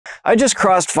I just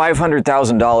crossed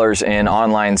 $500,000 in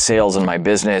online sales in my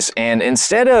business, and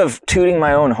instead of tooting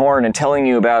my own horn and telling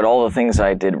you about all the things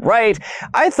I did right,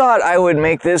 I thought I would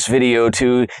make this video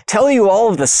to tell you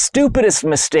all of the stupidest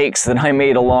mistakes that I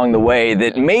made along the way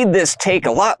that made this take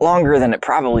a lot longer than it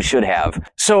probably should have.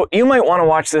 So you might want to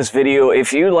watch this video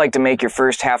if you'd like to make your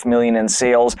first $500,000 in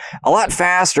sales a lot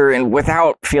faster and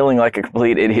without feeling like a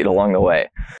complete idiot along the way.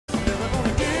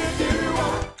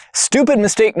 Stupid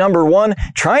mistake number one,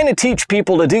 trying to teach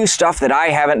people to do stuff that I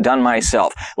haven't done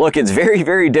myself. Look, it's very,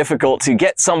 very difficult to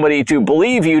get somebody to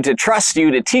believe you, to trust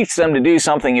you, to teach them to do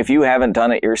something if you haven't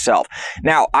done it yourself.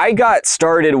 Now, I got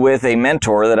started with a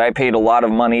mentor that I paid a lot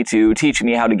of money to teach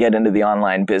me how to get into the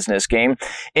online business game.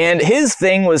 And his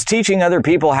thing was teaching other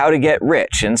people how to get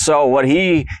rich. And so what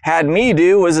he had me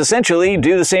do was essentially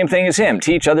do the same thing as him,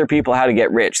 teach other people how to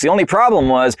get rich. The only problem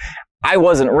was I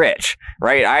wasn't rich,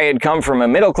 right? I had come from a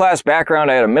middle-class background,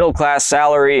 I had a middle-class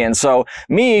salary, and so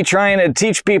me trying to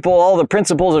teach people all the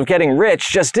principles of getting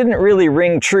rich just didn't really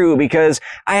ring true because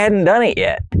I hadn't done it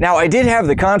yet. Now, I did have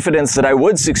the confidence that I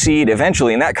would succeed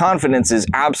eventually, and that confidence is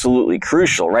absolutely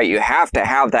crucial, right? You have to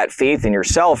have that faith in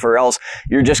yourself or else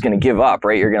you're just going to give up,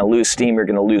 right? You're going to lose steam, you're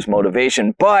going to lose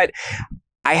motivation, but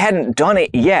I hadn't done it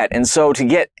yet, and so to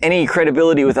get any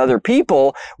credibility with other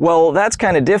people, well, that's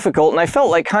kind of difficult, and I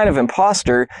felt like kind of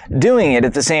imposter doing it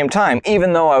at the same time,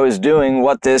 even though I was doing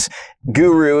what this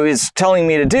guru is telling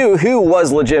me to do, who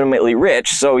was legitimately rich,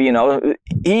 so, you know,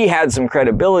 he had some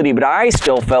credibility, but I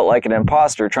still felt like an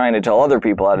imposter trying to tell other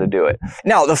people how to do it.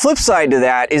 Now, the flip side to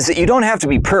that is that you don't have to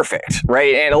be perfect,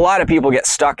 right? And a lot of people get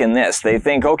stuck in this. They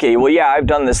think, okay, well, yeah, I've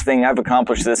done this thing, I've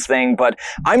accomplished this thing, but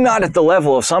I'm not at the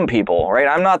level of some people, right?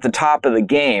 I'm not the top of the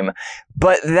game.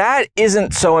 But that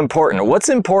isn't so important. What's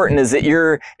important is that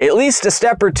you're at least a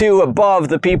step or two above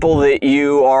the people that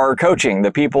you are coaching,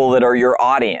 the people that are your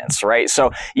audience, right?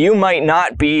 So you might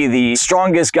not be the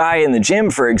strongest guy in the gym,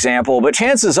 for example, but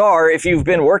chances are, if you've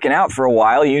been working out for a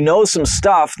while, you know some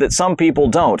stuff that some people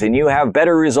don't, and you have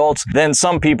better results than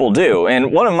some people do.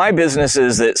 And one of my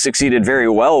businesses that succeeded very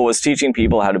well was teaching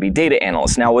people how to be data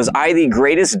analysts. Now, was I the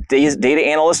greatest data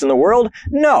analyst in the world?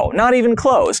 No, not even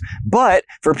close. But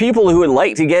for people who would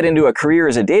like to get into a career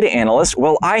as a data analyst,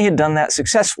 well, I had done that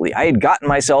successfully. I had gotten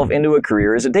myself into a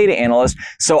career as a data analyst,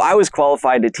 so I was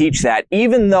qualified to teach that,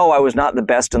 even though I was not the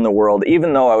best in the world,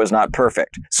 even though I was not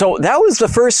perfect. So that was the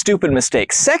first stupid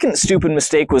mistake. Second stupid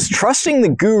mistake was trusting the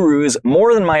gurus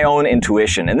more than my own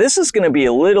intuition. And this is going to be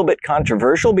a little bit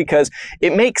controversial because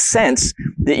it makes sense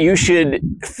that you should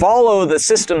follow the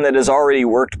system that has already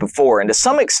worked before. And to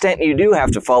some extent, you do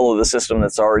have to follow the system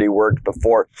that's already worked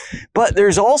before. But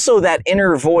there's also that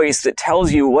inner voice that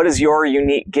tells you what is your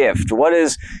unique gift, what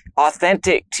is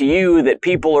authentic to you that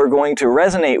people are going to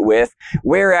resonate with.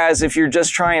 Whereas if you're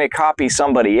just trying to copy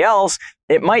somebody else,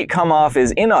 it might come off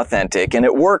as inauthentic, and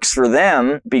it works for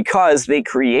them because they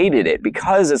created it,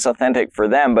 because it's authentic for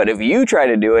them. But if you try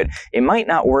to do it, it might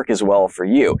not work as well for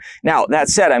you. Now, that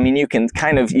said, I mean, you can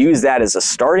kind of use that as a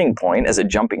starting point, as a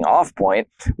jumping off point,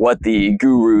 what the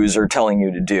gurus are telling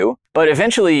you to do. But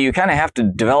eventually, you kind of have to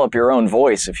develop your own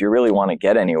voice if you really want to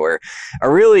get anywhere. A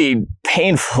really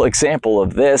painful example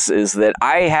of this is that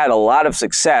I had a lot of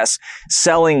success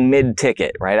selling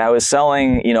mid-ticket, right? I was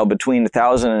selling, you know, between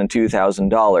 $1,000 and $2,000.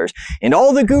 And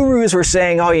all the gurus were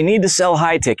saying, oh, you need to sell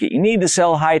high ticket. You need to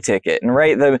sell high ticket. And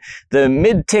right, the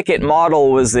mid-ticket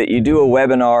model was that you do a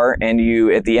webinar and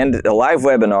you, at the end, a live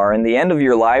webinar, and the end of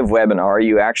your live webinar,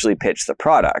 you actually pitch the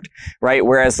product, right?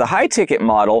 Whereas the high ticket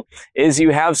model is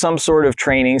you have some sort of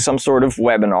training, some sort of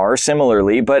webinar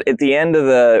similarly, but at the end of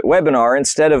the webinar,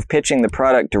 instead of pitching the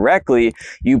product directly,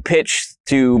 you pitch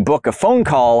to book a phone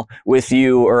call with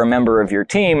you or a member of your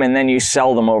team, and then you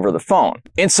sell them over the phone.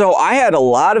 And so I had a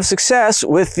lot of success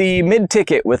with the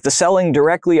mid-ticket, with the selling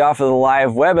directly off of the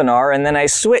live webinar, and then I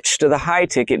switched to the high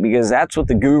ticket because that's what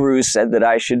the gurus said that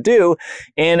I should do.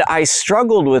 And I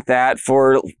struggled with that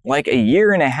for like a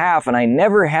year and a half, and I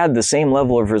never had the same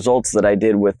level of results that I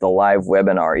did with the live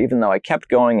webinar, even though I kept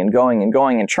going and going and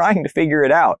going and trying to figure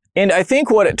it out. And I think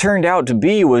what it turned out to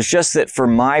be was just that for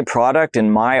my product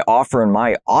and my offer and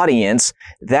my audience,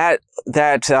 that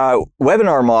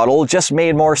webinar model just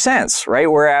made more sense,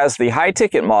 right? Whereas the high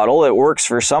ticket model, it works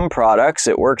for some products,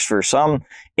 it works for some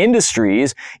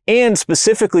industries, and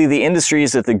specifically the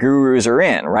industries that the gurus are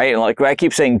in, right? And like I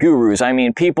keep saying gurus, I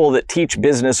mean people that teach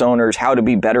business owners how to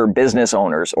be better business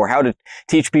owners, or how to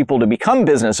teach people to become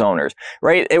business owners,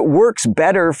 right? It works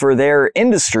better for their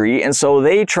industry, and so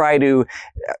they try to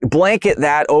blanket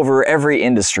that over every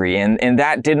industry, and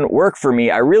that didn't work for me.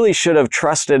 I really should have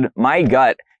trusted my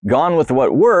gut gone with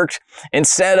what worked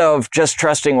instead of just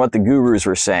trusting what the gurus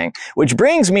were saying. Which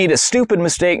brings me to stupid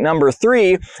mistake number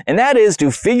 3, and that is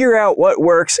to figure out what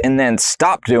works and then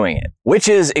stop doing it. Which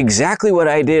is exactly what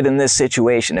I did in this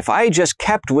situation. If I just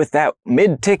kept with that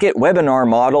mid-ticket webinar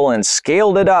model and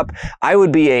scaled it up, I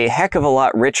would be a heck of a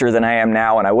lot richer than I am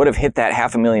now, and I would have hit that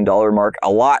 $500,000 mark a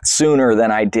lot sooner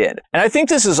than I did. And I think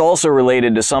this is also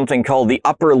related to something called the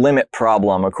upper limit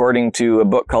problem, according to a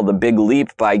book called The Big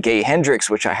Leap by Gay Hendricks,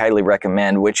 which I highly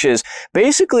recommend, which is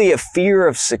basically a fear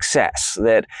of success.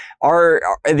 That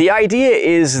the idea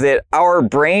is that our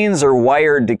brains are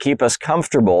wired to keep us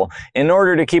comfortable. In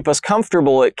order to keep us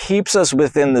comfortable, it keeps us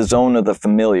within the zone of the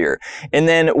familiar. And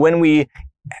then when we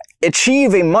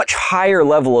achieve a much higher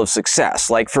level of success.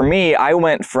 Like for me, I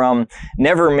went from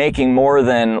never making more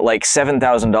than like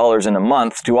 $7,000 in a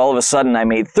month to all of a sudden I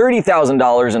made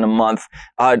 $30,000 in a month,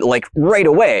 like right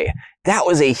away. That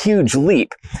was a huge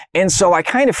leap. And so I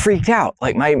kind of freaked out.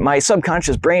 Like my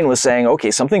subconscious brain was saying,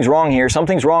 okay, something's wrong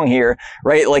here,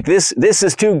 right? Like this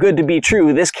is too good to be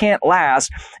true. This can't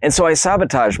last. And so I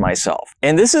sabotaged myself.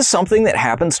 And this is something that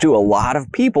happens to a lot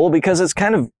of people because it's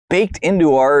kind of baked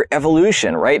into our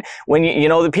evolution, right? When you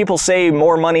know, the people say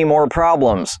more money, more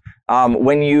problems.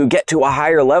 When you get to a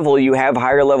higher level, you have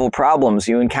higher level problems.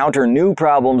 You encounter new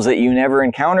problems that you never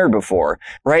encountered before.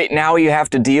 Right now, you have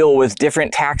to deal with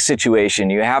different tax situation.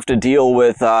 You have to deal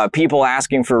with people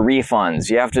asking for refunds.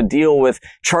 You have to deal with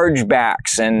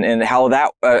chargebacks and how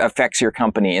that affects your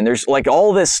company. And there's like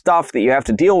all this stuff that you have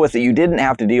to deal with that you didn't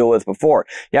have to deal with before.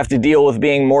 You have to deal with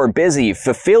being more busy,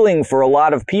 fulfilling for a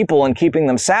lot of people and keeping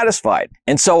them satisfied.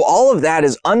 And so all of that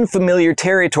is unfamiliar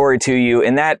territory to you,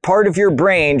 and that part of your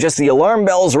brain just the alarm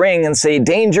bells ring and say,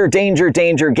 danger, danger,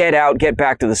 danger, get out, get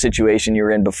back to the situation you were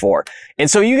in before. And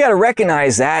so you got to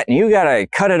recognize that and you got to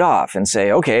cut it off and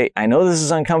say, okay, I know this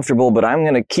is uncomfortable, but I'm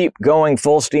going to keep going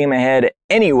full steam ahead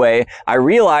anyway. I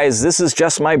realize this is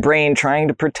just my brain trying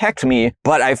to protect me,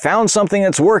 but I found something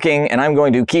that's working and I'm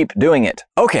going to keep doing it.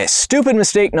 Okay, stupid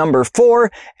mistake number 4,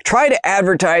 try to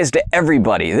advertise to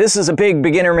everybody. This is a big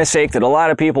beginner mistake that a lot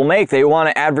of people make. They want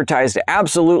to advertise to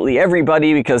absolutely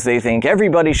everybody because they think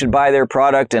everybody should buy their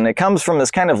product, and it comes from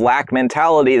this kind of lack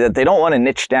mentality that they don't want to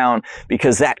niche down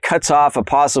because that cuts off a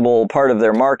possible part of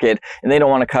their market and they don't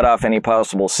want to cut off any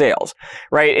possible sales,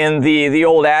 right? And the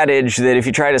old adage that if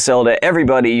you try to sell to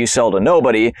everybody, you sell to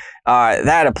nobody,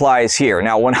 that applies here.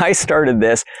 Now, when I started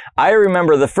this, I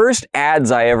remember the first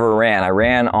ads I ever ran. I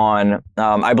ran on,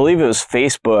 I believe it was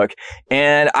Facebook,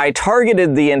 and I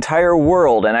targeted the entire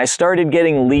world, and I started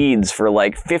getting leads for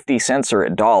like 50 cents or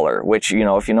 $1, which, you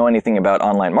know, if you know anything about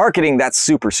online marketing, that's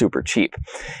super, super cheap.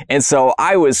 And so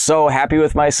I was so happy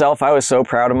with myself. I was so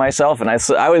proud of myself, and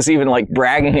I was even like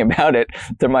bragging about it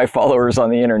to my followers on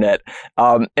the internet.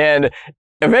 And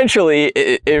eventually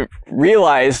it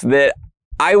realized that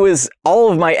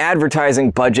all of my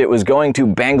advertising budget was going to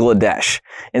Bangladesh.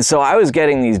 And so I was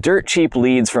getting these dirt cheap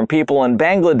leads from people in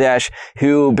Bangladesh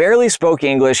who barely spoke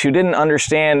English, who didn't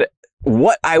understand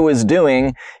what I was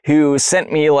doing, who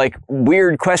sent me like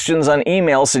weird questions on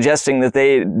email suggesting that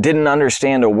they didn't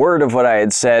understand a word of what I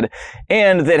had said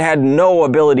and that had no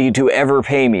ability to ever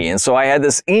pay me. And so I had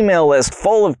this email list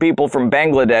full of people from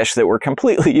Bangladesh that were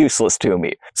completely useless to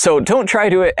me. So don't try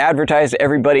to advertise to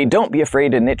everybody. Don't be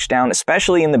afraid to niche down,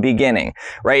 especially in the beginning,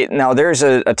 right? Now, there's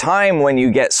a time when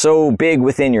you get so big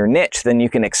within your niche, then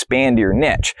you can expand your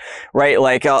niche, right?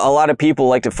 Like a lot of people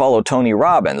like to follow Tony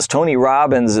Robbins. Tony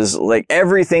Robbins is like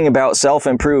everything about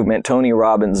self-improvement Tony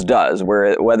Robbins does,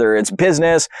 whether it's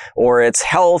business or it's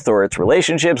health or it's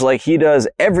relationships, like he does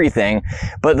everything.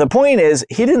 But the point is,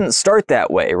 he didn't start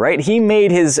that way, right? He made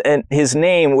his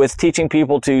name with teaching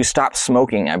people to stop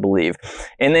smoking, I believe.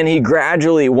 And then he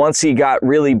gradually, once he got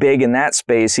really big in that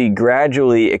space, he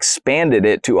gradually expanded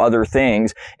it to other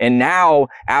things. And now,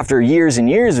 after years and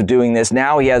years of doing this,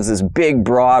 now he has this big,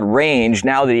 broad range.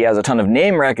 Now that he has a ton of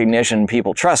name recognition,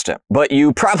 people trust him. But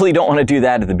you probably don't want to do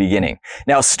that at the beginning.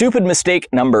 Now, stupid mistake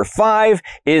number 5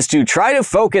 is to try to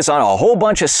focus on a whole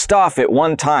bunch of stuff at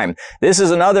one time. This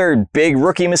is another big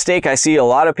rookie mistake I see a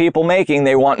lot of people making.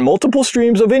 They want multiple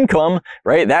streams of income,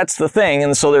 right? That's the thing.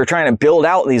 And so they're trying to build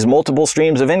out these multiple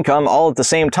streams of income all at the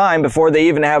same time before they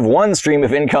even have one stream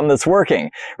of income that's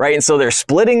working, right? And so they're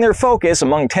splitting their focus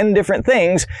among 10 different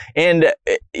things. And,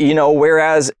 you know,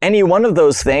 whereas any one of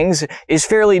those things is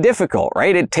fairly difficult,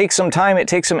 right? It takes some time, it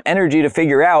takes some energy to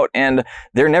figure out, and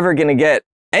they're never going to get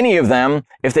any of them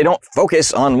if they don't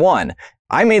focus on one.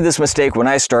 I made this mistake when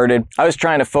I started. I was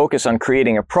trying to focus on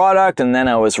creating a product, and then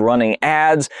I was running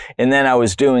ads, and then I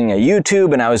was doing a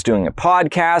YouTube, and I was doing a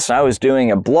podcast, and I was doing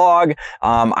a blog,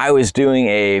 I was doing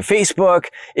a Facebook.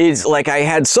 It's like I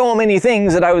had so many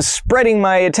things that I was spreading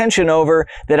my attention over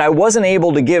that I wasn't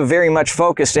able to give very much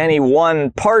focus to any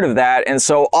one part of that, and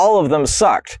so all of them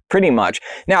sucked, pretty much.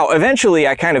 Now, eventually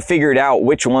I kind of figured out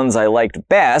which ones I liked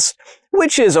best,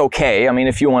 which is okay. I mean,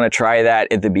 if you want to try that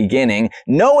at the beginning,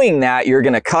 knowing that you're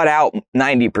going to cut out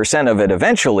 90% of it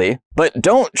eventually, but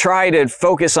don't try to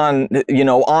focus on,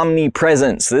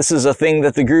 omnipresence. This is a thing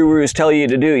that the gurus tell you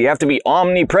to do. You have to be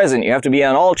omnipresent. You have to be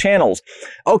on all channels.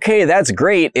 Okay, that's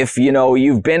great if,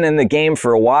 you've been in the game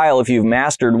for a while, if you've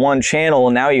mastered one channel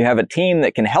and now you have a team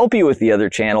that can help you with the other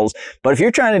channels. But if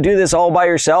you're trying to do this all by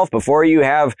yourself before you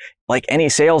have any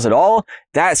sales at all,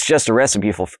 that's just a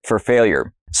recipe for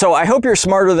failure. So I hope you're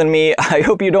smarter than me. I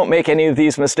hope you don't make any of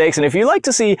these mistakes. And if you'd like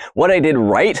to see what I did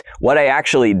right, what I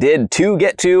actually did to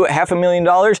get to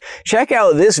 $500,000, check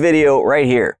out this video right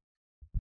here.